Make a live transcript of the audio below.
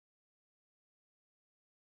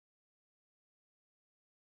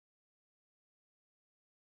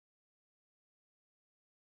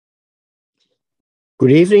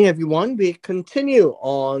Good evening, everyone. We continue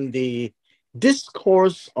on the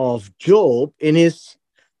discourse of Job in his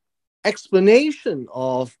explanation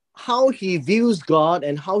of how he views God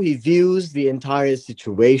and how he views the entire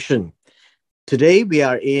situation. Today, we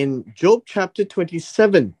are in Job chapter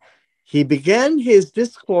 27. He began his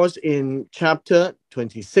discourse in chapter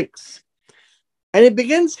 26. And it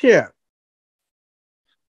begins here.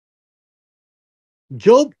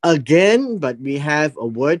 Job again, but we have a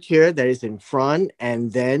word here that is in front and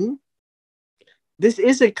then. This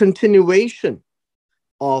is a continuation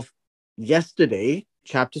of yesterday,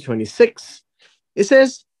 chapter 26. It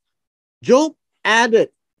says, Job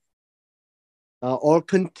added or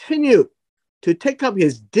continued to take up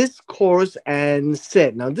his discourse and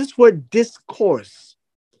said, now this word discourse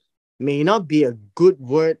may not be a good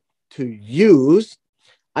word to use.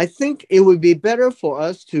 I think it would be better for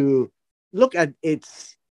us to look at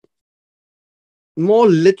its more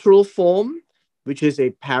literal form, which is a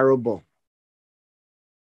parable.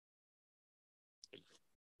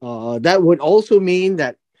 That would also mean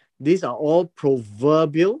that these are all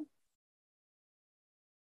proverbial.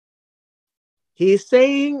 He's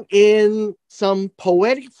saying in some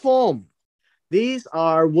poetic form, these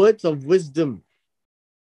are words of wisdom.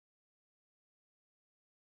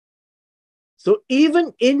 So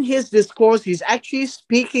even in his discourse, he's actually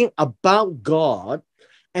speaking about God,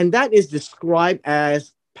 and that is described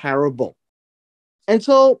as parable. And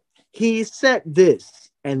so he said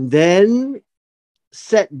this, and then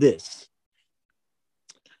said this.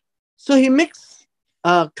 So he makes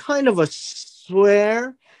a kind of a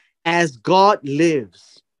swear as God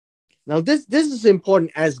lives. Now, this is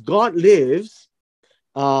important. As God lives,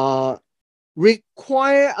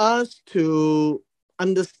 require us to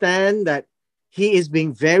understand that he is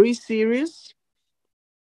being very serious.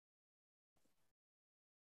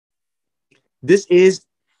 This is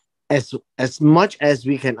as much as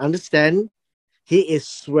we can understand. He is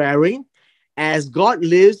swearing. As God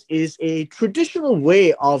lives is a traditional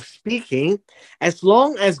way of speaking. As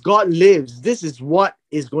long as God lives, this is what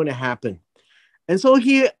is going to happen. And so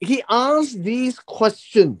he asks these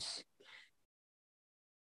questions.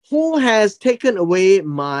 Who has taken away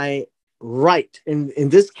my right? In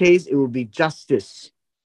this case, it will be justice.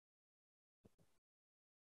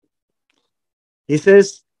 He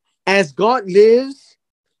says, as God lives,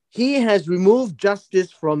 he has removed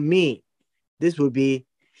justice from me. This would be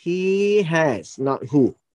he has, not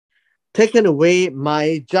who. Taken away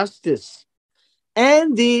my justice.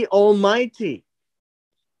 And the Almighty,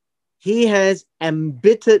 he has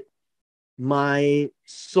embittered my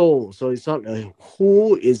soul. So it's not a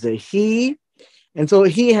who, is a he. And so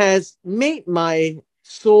he has made my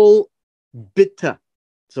soul bitter.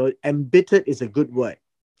 So embittered is a good word.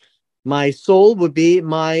 My soul would be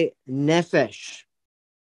my nephesh,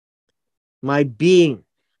 my being.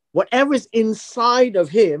 Whatever is inside of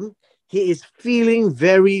him, he is feeling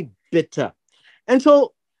very bitter. And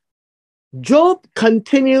so Job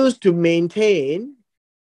continues to maintain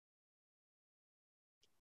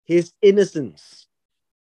his innocence.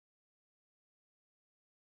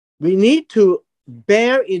 We need to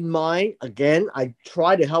bear in mind, again, I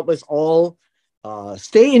try to help us all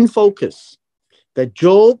stay in focus, that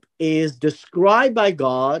Job is described by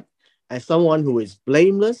God as someone who is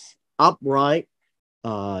blameless, upright,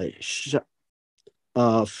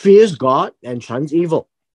 fears God, and shuns evil.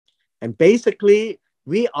 And basically,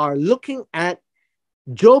 we are looking at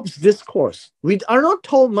Job's discourse. We are not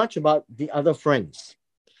told much about the other friends,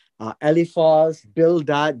 Eliphaz,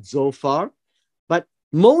 Bildad, Zophar. But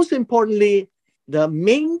most importantly, the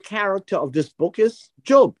main character of this book is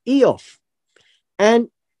Job, Eof. And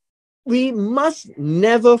we must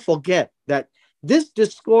never forget that this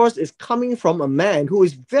discourse is coming from a man who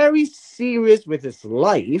is very serious with his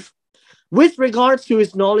life with regards to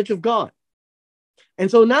his knowledge of God.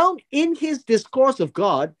 And so now in his discourse of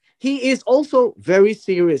God, he is also very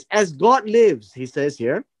serious. As God lives, he says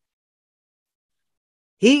here,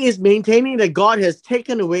 he is maintaining that God has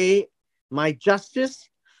taken away my justice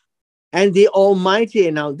and the Almighty.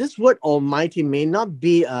 And now this word Almighty may not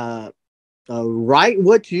be a right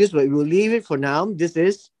word to use, but we'll leave it for now. This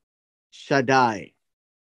is Shaddai.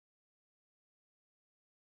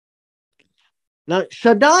 Now,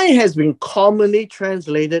 Shaddai has been commonly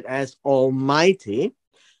translated as Almighty,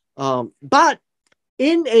 but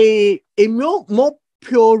in a more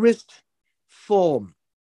purist form.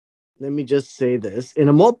 Let me just say this. In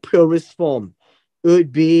a more purist form, it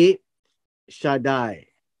would be Shaddai,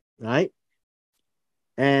 right?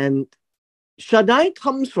 And Shaddai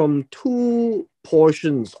comes from two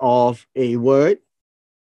portions of a word.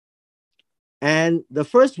 And the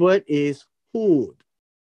first word is Hud.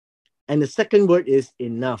 And the second word is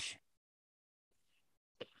enough.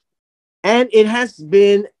 And it has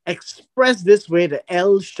been expressed this way that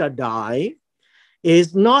El Shaddai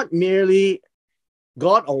is not merely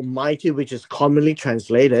God Almighty, which is commonly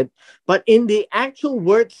translated, but in the actual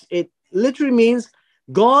words, it literally means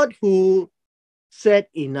God who said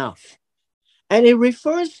enough. And it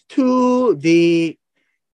refers to the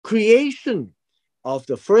creation of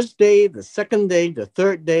the first day, the second day, the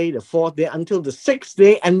third day, the fourth day, until the sixth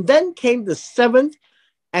day. And then came the seventh,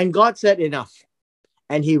 and God said enough,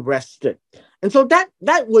 and he rested. And so that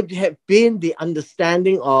would have been the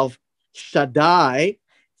understanding of Shaddai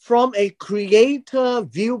from a creator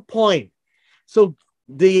viewpoint. So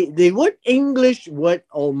the word English word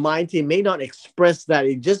Almighty may not express that,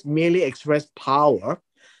 it just merely expressed power.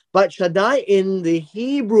 But Shaddai in the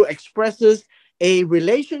Hebrew expresses a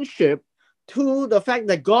relationship to the fact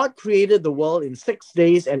that God created the world in 6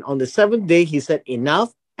 days, and on the seventh day he said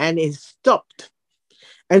enough, and it stopped.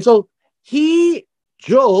 And so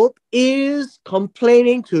Job is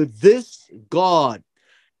complaining to this God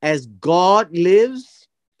as God lives,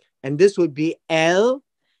 and this would be El,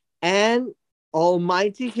 and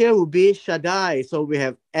Almighty here would be Shaddai. So we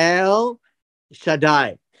have El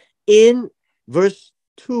Shaddai in verse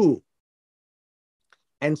 2.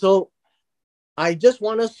 And so I just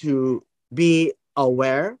want us to be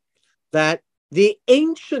aware that the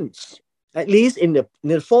ancients, at least in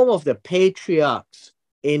the form of the patriarchs,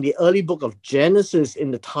 in the early book of Genesis,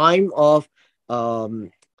 in the time of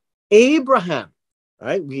Abraham,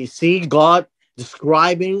 right? We see God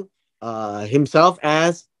describing himself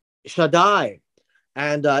as Shaddai.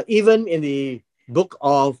 And even in the book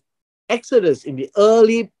of Exodus, in the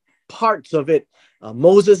early parts of it,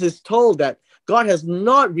 Moses is told that God has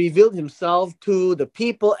not revealed himself to the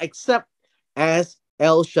people except as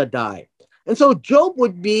El Shaddai. And so Job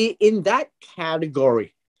would be in that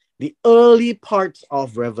category, the early parts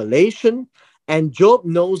of Revelation, and Job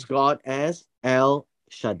knows God as El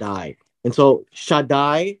Shaddai. And so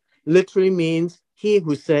Shaddai literally means he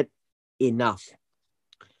who said enough.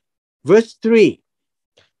 Verse 3,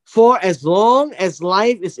 for as long as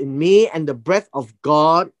life is in me and the breath of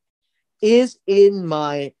God is in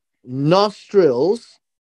my nostrils.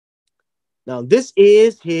 Now, this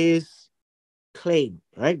is his claim,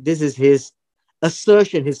 right? This is his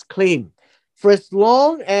assertion, his claim. For as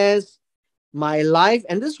long as my life,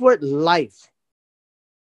 and this word life,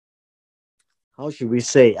 how should we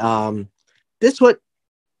say? This word,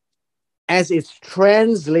 as it's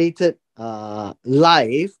translated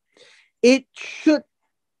life, it should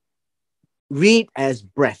read as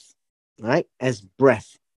breath, right? As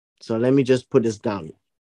breath. So let me just put this down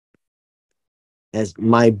as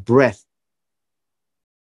my breath.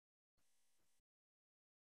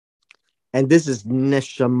 And this is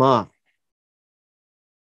neshama.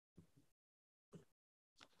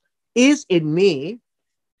 Is in me,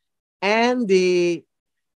 and the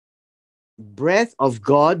breath of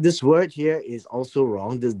God, this word here is also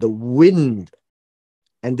wrong. This is the wind,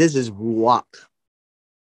 and this is ruach.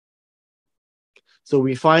 So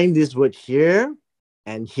we find this word here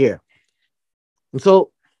and here. And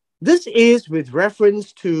so this is with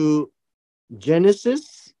reference to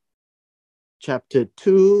Genesis chapter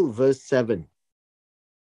 2, verse 7.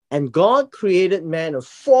 And God created man, or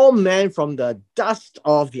formed man from the dust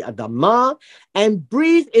of the Adamah, and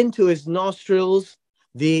breathed into his nostrils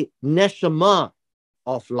the neshama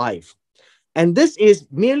of life. And this is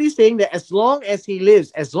merely saying that as long as he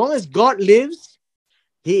lives, as long as God lives,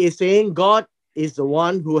 he is saying God is the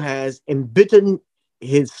one who has embittered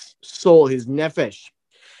his soul, his nephesh.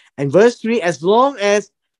 And verse 3, as long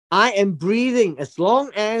as I am breathing, as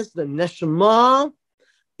long as the neshama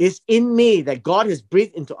is in me, that God has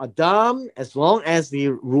breathed into Adam, as long as the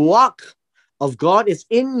ruach of God is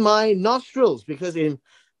in my nostrils. Because in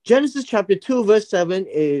Genesis chapter 2, verse 7,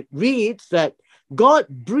 it reads that God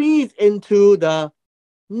breathed into the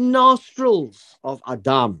nostrils of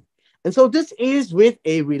Adam. And so this is with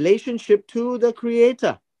a relationship to the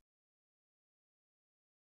Creator.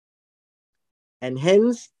 And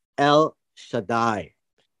hence El Shaddai.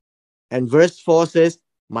 And verse 4 says,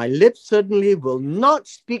 my lips certainly will not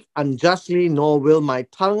speak unjustly, nor will my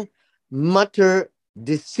tongue mutter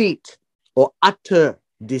deceit or utter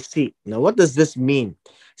deceit. Now, what does this mean?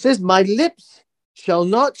 It says, my lips shall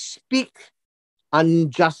not speak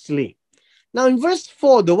unjustly. Now, in verse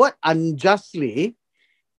 4, the word unjustly,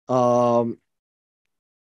 I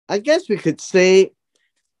guess we could say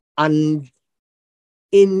in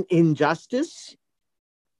injustice.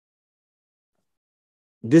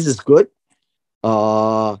 This is good.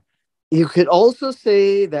 You could also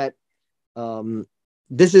say that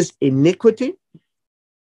this is iniquity.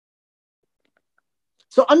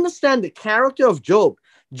 So understand the character of Job.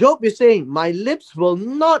 Job is saying, my lips will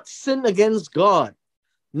not sin against God,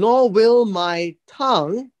 nor will my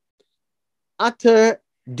tongue utter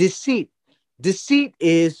deceit. Deceit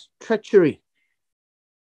is treachery.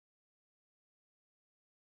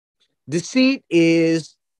 Deceit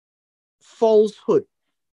is falsehood.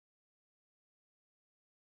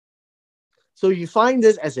 So you find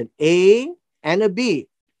this as an A and a B.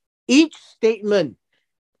 Each statement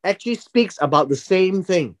actually speaks about the same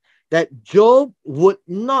thing, that Job would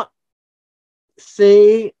not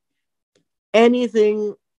say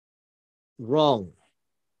anything wrong.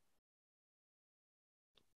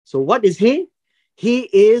 So what is he? He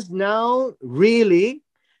is now really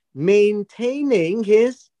maintaining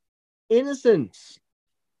his innocence.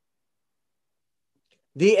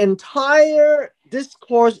 The entire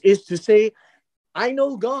discourse is to say, I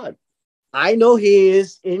know God. I know he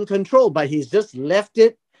is in control, but he's just left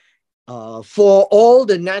it for all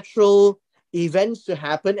the natural events to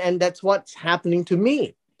happen, and that's what's happening to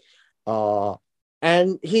me.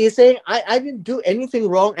 And he is saying, I didn't do anything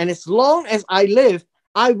wrong, and as long as I live,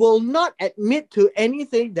 I will not admit to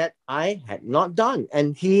anything that I had not done.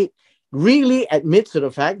 And he really admits to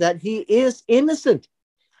the fact that he is innocent.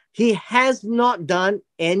 He has not done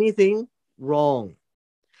anything wrong.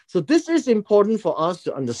 So this is important for us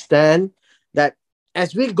to understand, that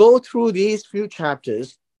as we go through these few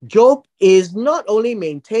chapters, Job is not only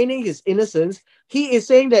maintaining his innocence, he is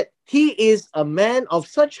saying that he is a man of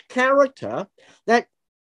such character that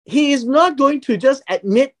he is not going to just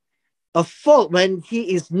admit a fault when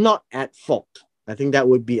he is not at fault. I think that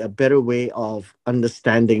would be a better way of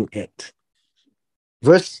understanding it.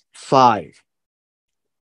 Verse 5.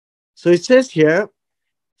 So it says here,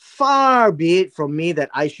 far be it from me that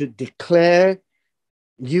I should declare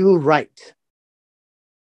you right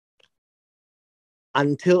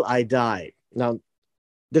until I die. Now,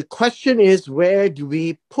 the question is, where do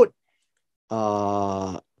we put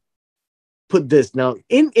this? Now,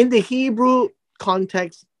 in the Hebrew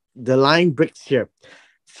context, the line breaks here.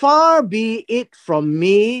 Far be it from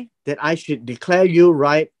me that I should declare you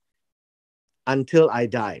right until I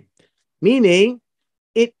die. Meaning,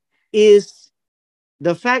 it is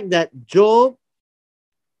the fact that Job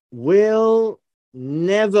will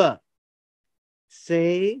never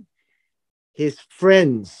say his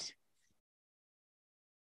friends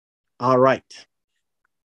are right.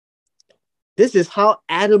 This is how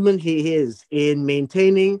adamant he is in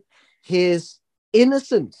maintaining his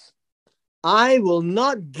innocence. I will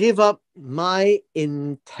not give up my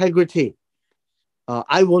integrity.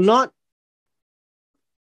 I will not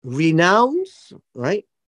renounce, right?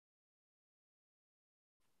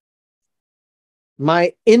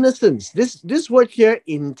 My innocence. This word here,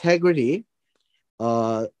 integrity,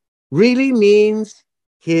 really means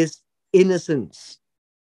his innocence.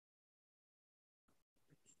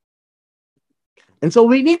 And so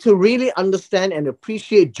we need to really understand and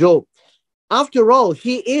appreciate Job. After all,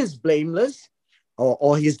 he is blameless,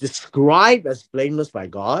 or he's described as blameless by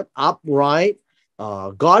God, upright,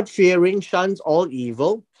 God-fearing, shuns all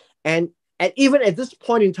evil. And even at this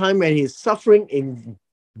point in time when he's suffering in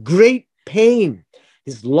great pain,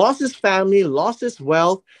 he's lost his family, lost his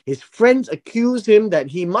wealth, his friends accuse him that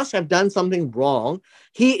he must have done something wrong.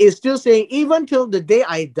 He is still saying, even till the day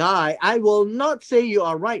I die, I will not say you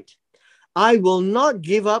are right. I will not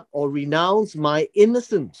give up or renounce my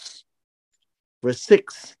innocence. Verse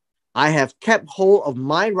 6, I have kept hold of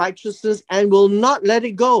my righteousness and will not let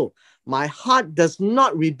it go. My heart does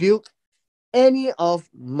not rebuke any of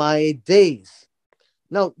my days.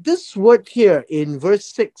 Now, this word here in verse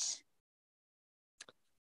 6,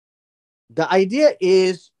 the idea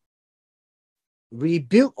is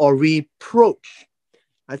rebuke or reproach.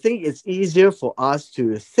 I think it's easier for us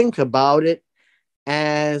to think about it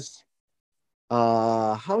as,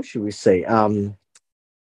 how should we say,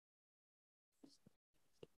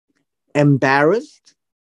 embarrassed.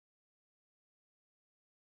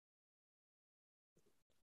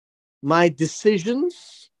 My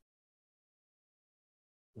decisions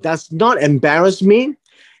does not embarrass me.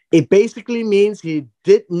 It basically means he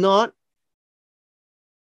did not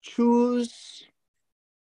choose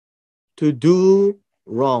to do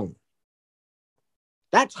wrong.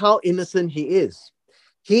 That's how innocent he is.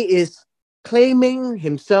 He is claiming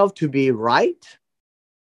himself to be right,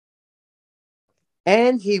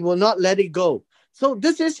 and he will not let it go. So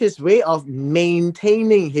this is his way of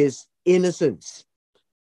maintaining his innocence.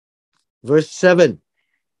 Verse 7,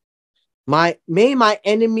 may my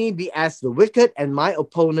enemy be as the wicked and my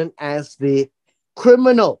opponent as the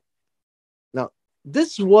criminal. Now,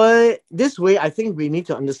 this way, I think we need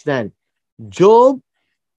to understand, Job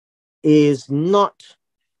is not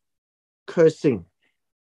cursing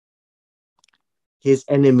his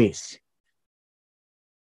enemies.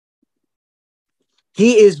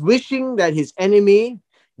 He is wishing that his enemy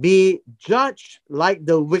be judged like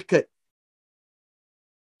the wicked.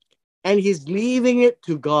 And he's leaving it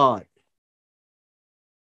to God.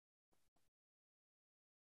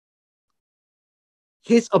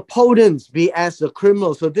 His opponents be as the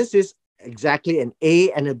criminals. So this is exactly an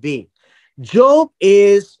A and a B. Job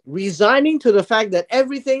is resigning to the fact that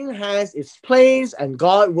everything has its place and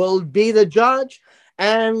God will be the judge.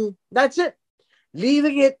 And that's it.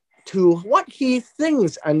 Leaving it to what he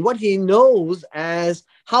thinks and what he knows as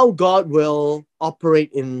how God will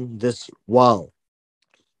operate in this world.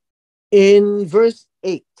 In verse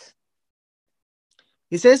 8,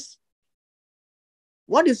 he says,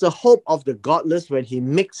 what is the hope of the godless when he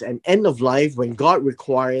makes an end of life, when God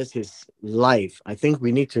requires his life? I think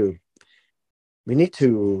we need to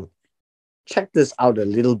check this out a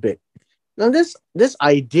little bit. Now, this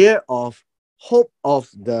idea of hope of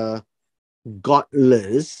the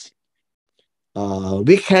godless,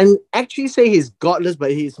 we can actually say he's godless,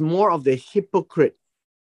 but he's more of the hypocrite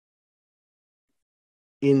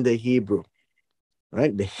in the Hebrew,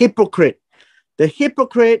 right? The hypocrite,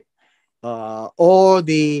 or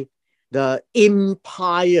the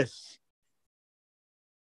impious.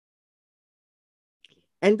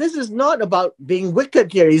 And this is not about being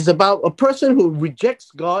wicked here. It's about a person who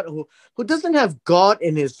rejects God, who doesn't have God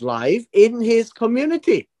in his life, in his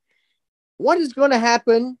community. What is going to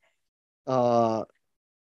happen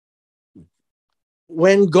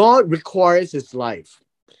when God requires his life?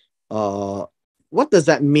 What does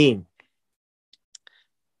that mean?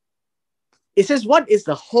 It says, what is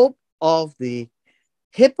the hope of the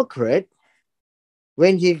hypocrite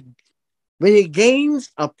when he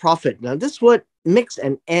gains a profit? Now, this word makes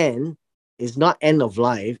an end is not end of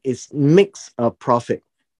life, it's makes a profit.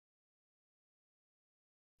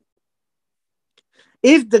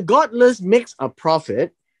 If the godless makes a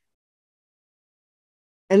profit,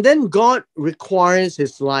 and then God requires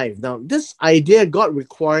his life. Now, this idea, God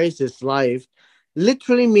requires his life,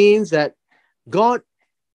 literally means that God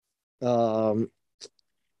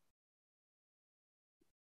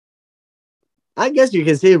I guess you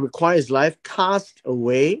can say requires life, cast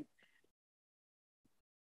away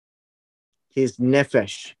his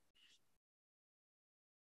nephesh.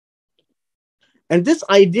 And this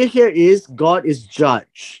idea here is God is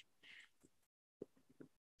judge.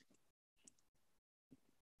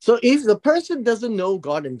 So if the person doesn't know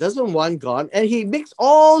God and doesn't want God, and he makes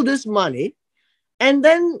all this money, and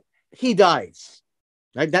then he dies,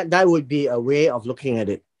 right? That would be a way of looking at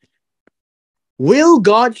it. Will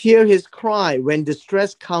God hear his cry when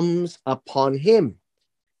distress comes upon him?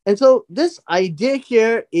 And so this idea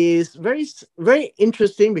here is very, very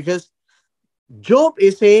interesting, because Job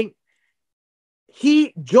is saying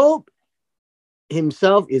Job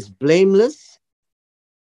himself is blameless.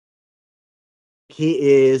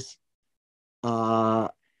 He is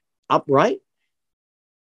upright.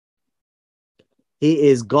 He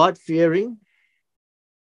is God-fearing.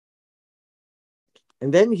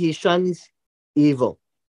 And then he shuns evil.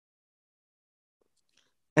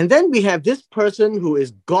 And then we have this person who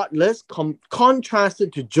is godless,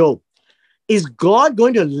 contrasted to Job. Is God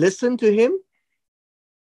going to listen to him?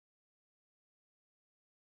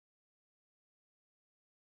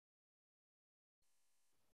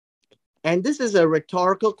 And this is a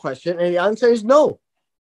rhetorical question, and the answer is no.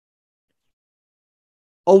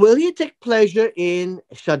 Or will he take pleasure in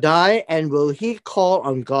Shaddai, and will he call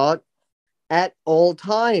on God at all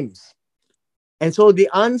times? And so the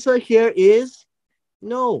answer here is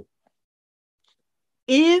no.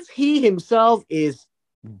 If he himself is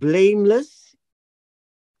blameless,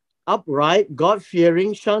 upright,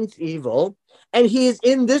 God-fearing, shuns evil, and he is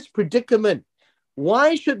in this predicament,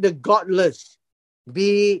 why should the godless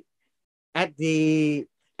be at the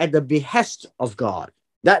behest of God?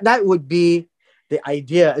 That would be the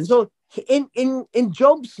idea. And so in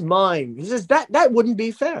Job's mind, he says that wouldn't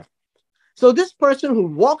be fair. So this person who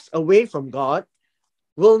walks away from God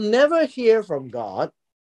will never hear from God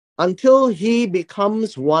until he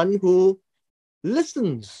becomes one who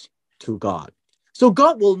listens to God. So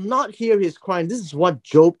God will not hear his cry. This is what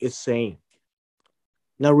Job is saying.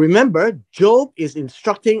 Now remember, Job is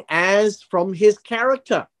instructing as from his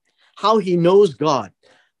character, how he knows God.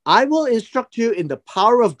 I will instruct you in the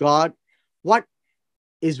power of God. What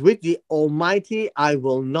is with the Almighty, I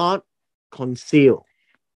will not conceal.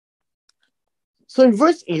 So in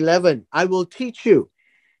verse 11, I will teach you.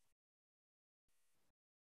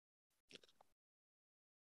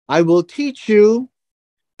 I will teach you,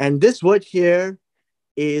 and this word here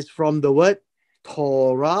is from the word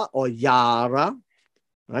Torah or Yara,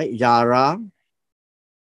 right? Yara,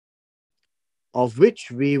 of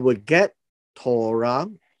which we would get Torah.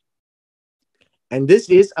 And this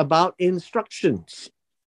is about instructions.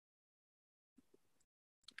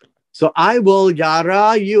 So I will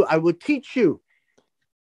Yara you, I will teach you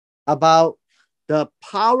about the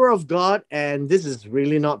power of God. And this is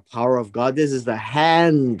really not power of God. This is the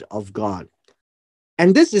hand of God.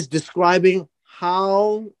 And this is describing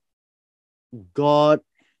how God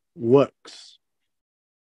works.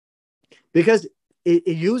 Because it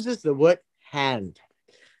uses the word hand.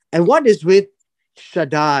 And what is with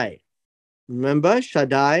Shaddai? Remember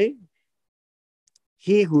Shaddai?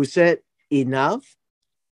 He who said, enough,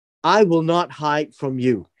 I will not hide from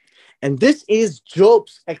you. And this is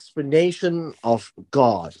Job's explanation of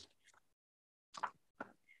God.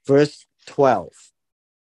 Verse 12.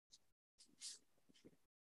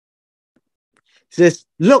 It says,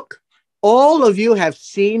 look, all of you have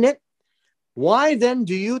seen it. Why then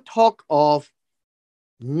do you talk of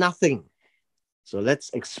nothing? So let's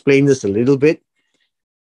explain this a little bit.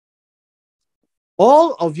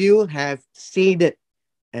 All of you have seen it.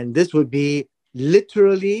 And this would be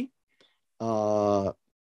literally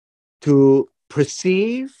to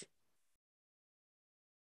perceive.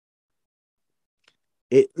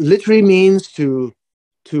 It literally means to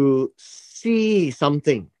see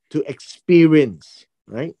something, to experience,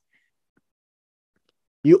 right?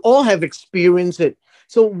 You all have experienced it.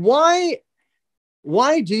 So why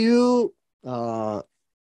do you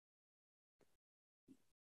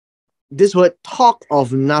this word talk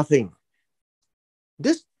of nothing?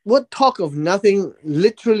 This word talk of nothing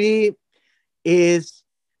literally is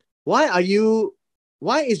why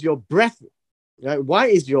is your breath, right? Why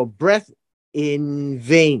is your breath in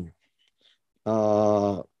vain?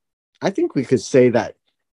 I think we could say that.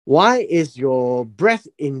 Why is your breath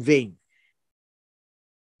in vain?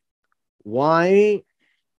 Why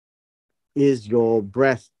is your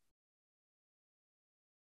breath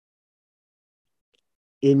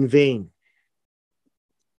in vain?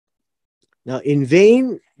 Now, in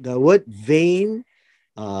vain, the word vain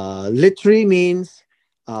literally means,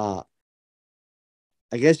 I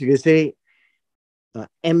guess you could say,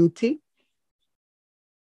 empty.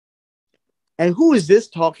 And who is this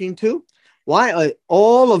talking to? Why are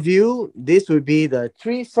all of you? This would be the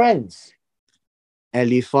three friends,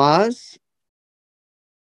 Eliphaz,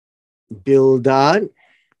 Bildad,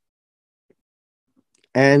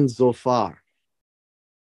 and Zophar.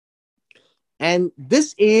 And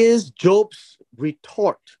this is Job's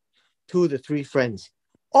retort to the three friends.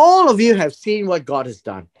 All of you have seen what God has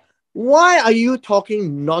done. Why are you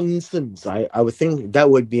talking nonsense? I would think that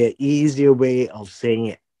would be an easier way of saying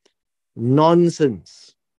it.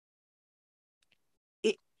 Nonsense.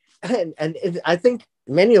 I think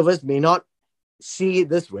many of us may not see it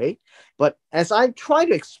this way, but as I try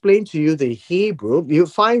to explain to you the Hebrew, you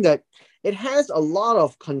find that it has a lot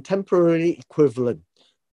of contemporary equivalent.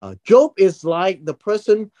 Job is like the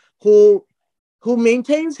person who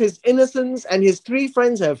maintains his innocence, and his three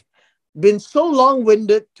friends have been so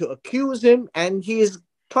long-winded to accuse him, and he is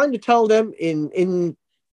trying to tell them in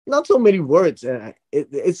not so many words.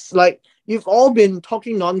 It's like, you've all been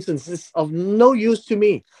talking nonsense. It's of no use to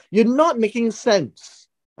me. You're not making sense.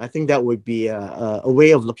 I think that would be a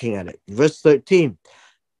way of looking at it. Verse 13.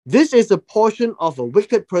 This is a portion of a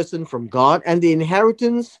wicked person from God, and the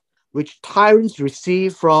inheritance which tyrants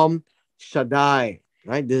receive from Shaddai.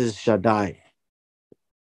 Right? This is Shaddai.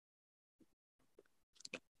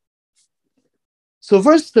 So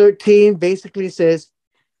verse 13 basically says,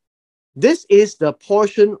 this is the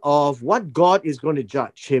portion of what God is going to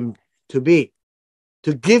judge him to be,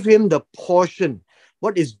 to give him the portion,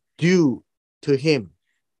 what is due to him.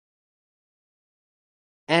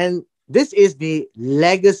 And this is the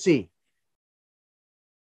legacy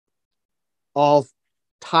of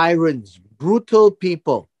tyrants, brutal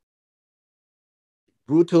people,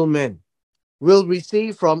 brutal men, will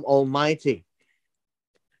receive from Almighty.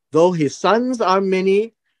 Though his sons are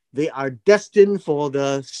many, they are destined for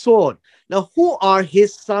the sword. Now, who are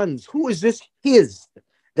his sons? Who is this his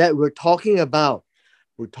that we're talking about?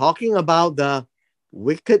 We're talking about the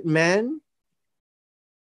wicked man.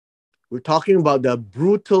 We're talking about the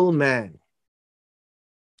brutal man.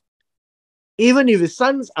 Even if his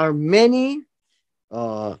sons are many,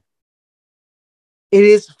 it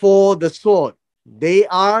is for the sword. They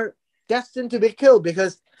are destined to be killed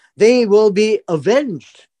because they will be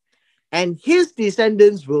avenged. And his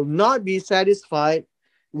descendants will not be satisfied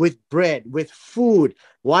with bread, with food.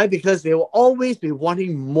 Why? Because they will always be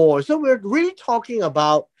wanting more. So we're really talking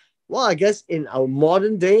about, well, I guess in our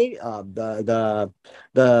modern day, the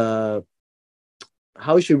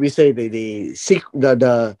how should we say,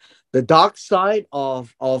 the dark side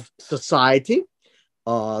of society,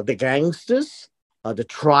 the gangsters, the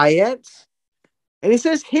triads. And he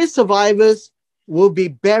says his survivors will be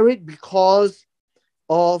buried because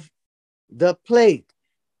of the plague,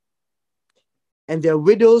 and their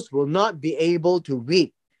widows will not be able to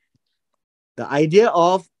weep. The idea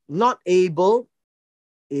of not able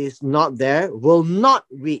is not there, will not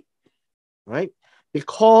weep, right?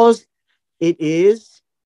 Because it is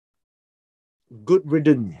good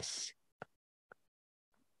riddance.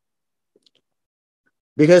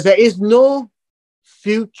 Because there is no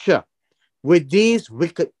future with these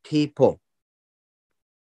wicked people.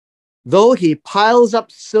 Though he piles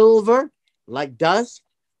up silver like dust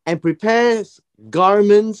and prepares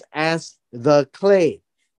garments as the clay.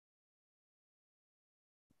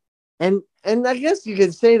 And I guess you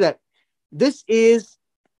can say that this is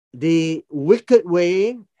the wicked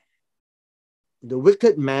way, the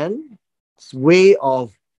wicked man's way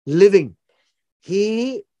of living.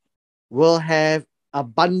 He will have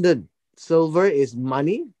abundant. Silver is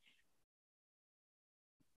money.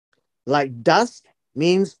 Like dust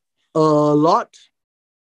means a lot.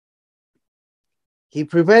 He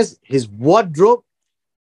prepares his wardrobe,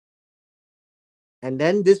 and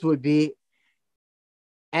then this would be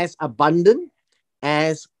as abundant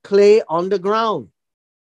as clay on the ground.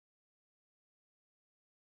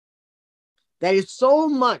 There is so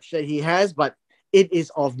much that he has, but it is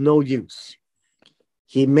of no use.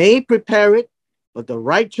 He may prepare it, but the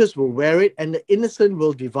righteous will wear it, and the innocent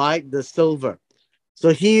will divide the silver.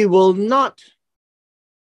 So he will not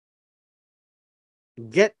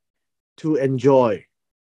get to enjoy.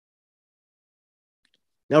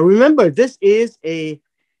 Now remember, this is a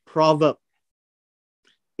proverb.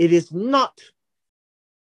 It is not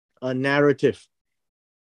a narrative.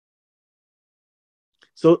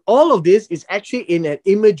 So all of this is actually in an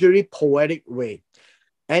imagery, poetic way.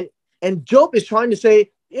 And Job is trying to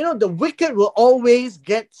say, the wicked will always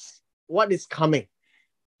get what is coming.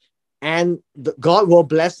 And God will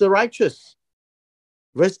bless the righteous.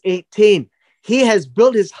 Verse 18, he has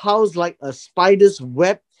built his house like a spider's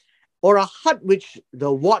web, or a hut which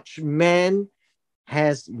the watchman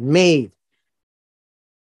has made.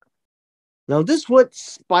 Now, this word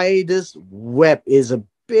spider's web is a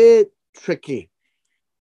bit tricky.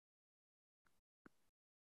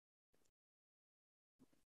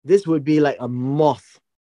 This would be like a moth.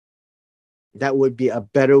 That would be a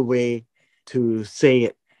better way to say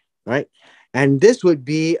it, right? And this would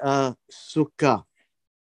be a sukkah.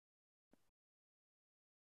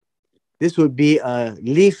 This would be a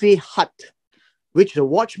leafy hut, which the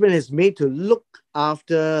watchman has made to look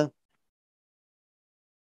after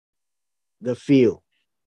the field.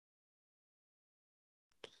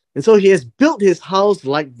 And so he has built his house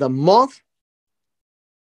like the moth,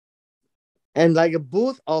 and like a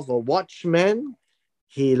booth of a watchman,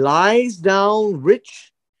 he lies down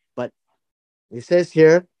rich, but it says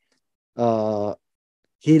here,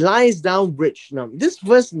 he lies down rich. Now, this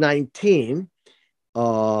verse 19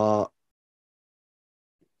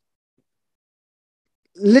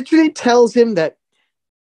 literally tells him that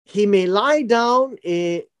he may lie down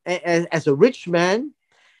as a rich man,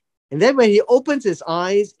 and then when he opens his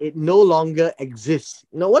eyes, it no longer exists.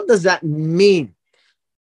 Now, what does that mean?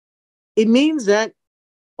 It means that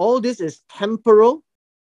all this is temporal,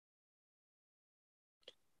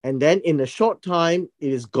 and then in a short time,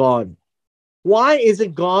 it is gone. Why is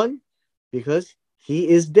it gone? Because he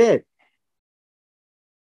is dead.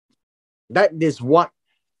 That is what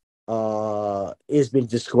is being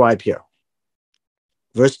described here.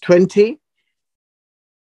 Verse 20,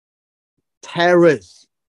 terrors.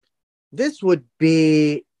 This would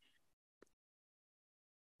be,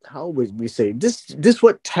 how would we say? This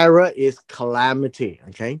word terror is calamity,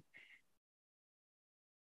 okay?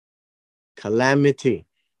 Calamity.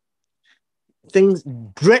 Things,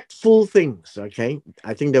 dreadful things, okay?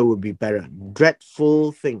 I think that would be better.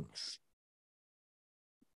 Dreadful things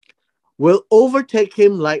will overtake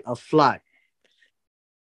him like a flood.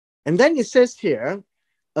 And then it says here,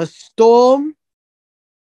 a storm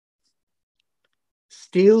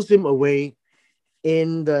steals him away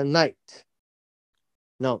in the night.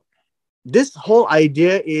 Now, this whole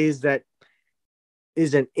idea is that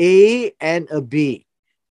is an A and a B.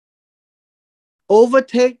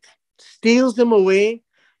 Overtake, steals him away.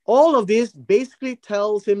 All of this basically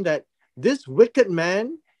tells him that this wicked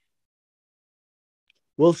man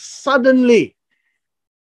will suddenly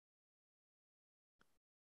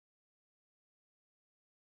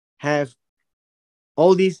have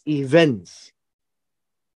all these events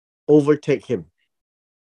overtake him.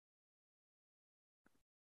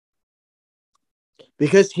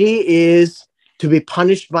 because he is to be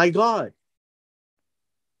punished by God.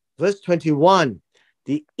 Verse 21,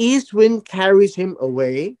 the east wind carries him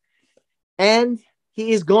away and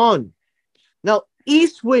he is gone. Now,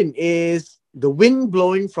 east wind is the wind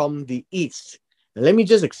blowing from the east. Now, let me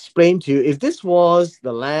just explain to you. If this was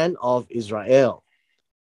the land of Israel,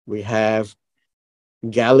 we have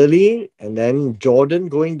Galilee and then Jordan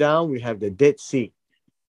going down, we have the Dead Sea.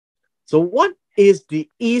 So what is the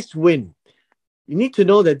east wind? You need to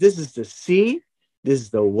know that this is the sea, this is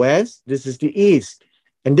the west, this is the east.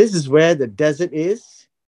 And this is where the desert is,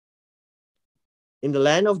 in the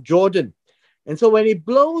land of Jordan. And so when it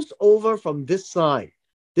blows over from this side,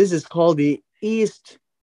 this is called the east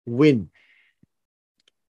wind.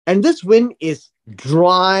 And this wind is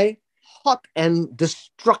dry, hot, and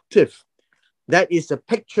destructive. That is a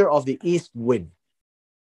picture of the east wind.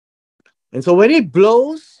 And so when it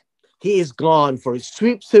blows, he is gone, for it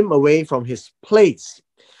sweeps him away from his place.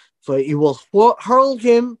 For it will hurl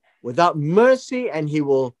him without mercy, and he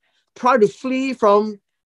will try to flee from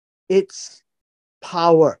its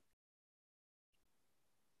power.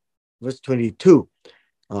 Verse 22.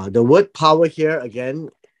 The word power here again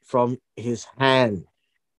from his hand.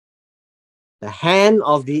 The hand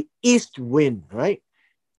of the east wind, right?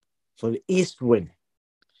 So the east wind.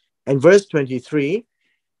 And verse 23.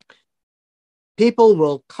 People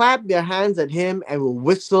will clap their hands at him and will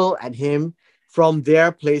whistle at him from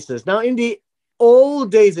their places. Now, in the old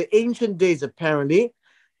days, the ancient days, apparently,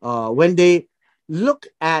 when they look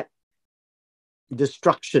at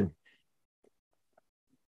destruction,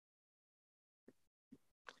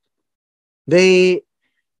 they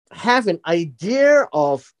have an idea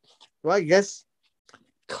of, well, I guess,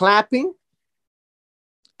 clapping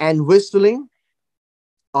and whistling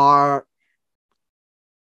are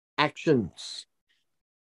actions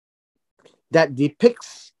that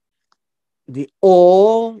depicts the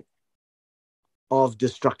awe of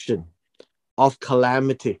destruction, of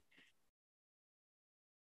calamity.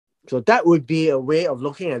 So that would be a way of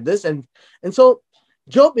looking at this. And so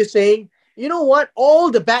Job is saying, you know what?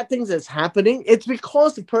 All the bad things that's happening, it's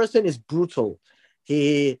because the person is brutal.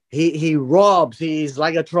 He robs. He's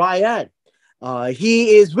like a triad.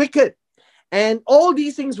 He is wicked. And all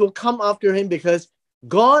these things will come after him because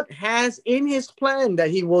God has in his plan that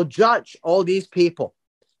he will judge all these people.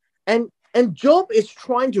 And Job is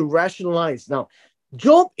trying to rationalize. Now,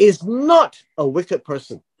 Job is not a wicked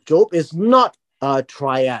person. Job is not a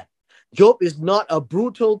triad. Job is not a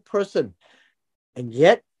brutal person. And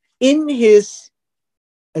yet, in his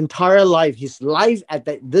entire life, his life at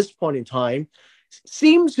this point in time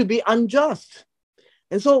seems to be unjust.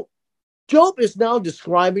 And so Job is now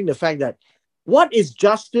describing the fact that what is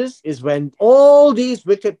justice is when all these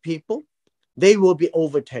wicked people, they will be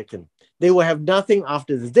overtaken. They will have nothing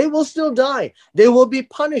after this. They will still die. They will be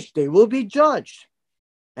punished. They will be judged.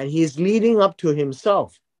 And he is leading up to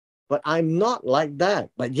himself. But I'm not like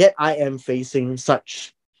that. But yet I am facing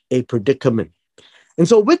such a predicament. And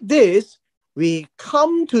so with this, we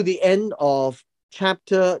come to the end of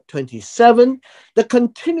chapter 27, the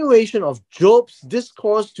continuation of Job's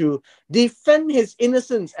discourse to defend his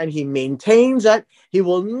innocence, and he maintains that he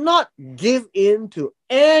will not give in to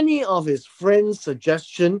any of his friends'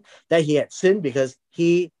 suggestion that he had sinned, because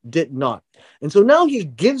he did not. And so now he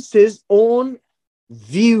gives his own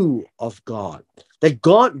view of God, that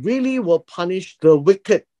God really will punish the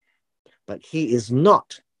wicked, but he is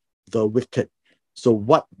not the wicked. So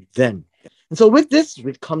what then? And so with this,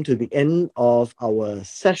 we've come to the end of our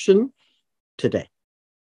session today.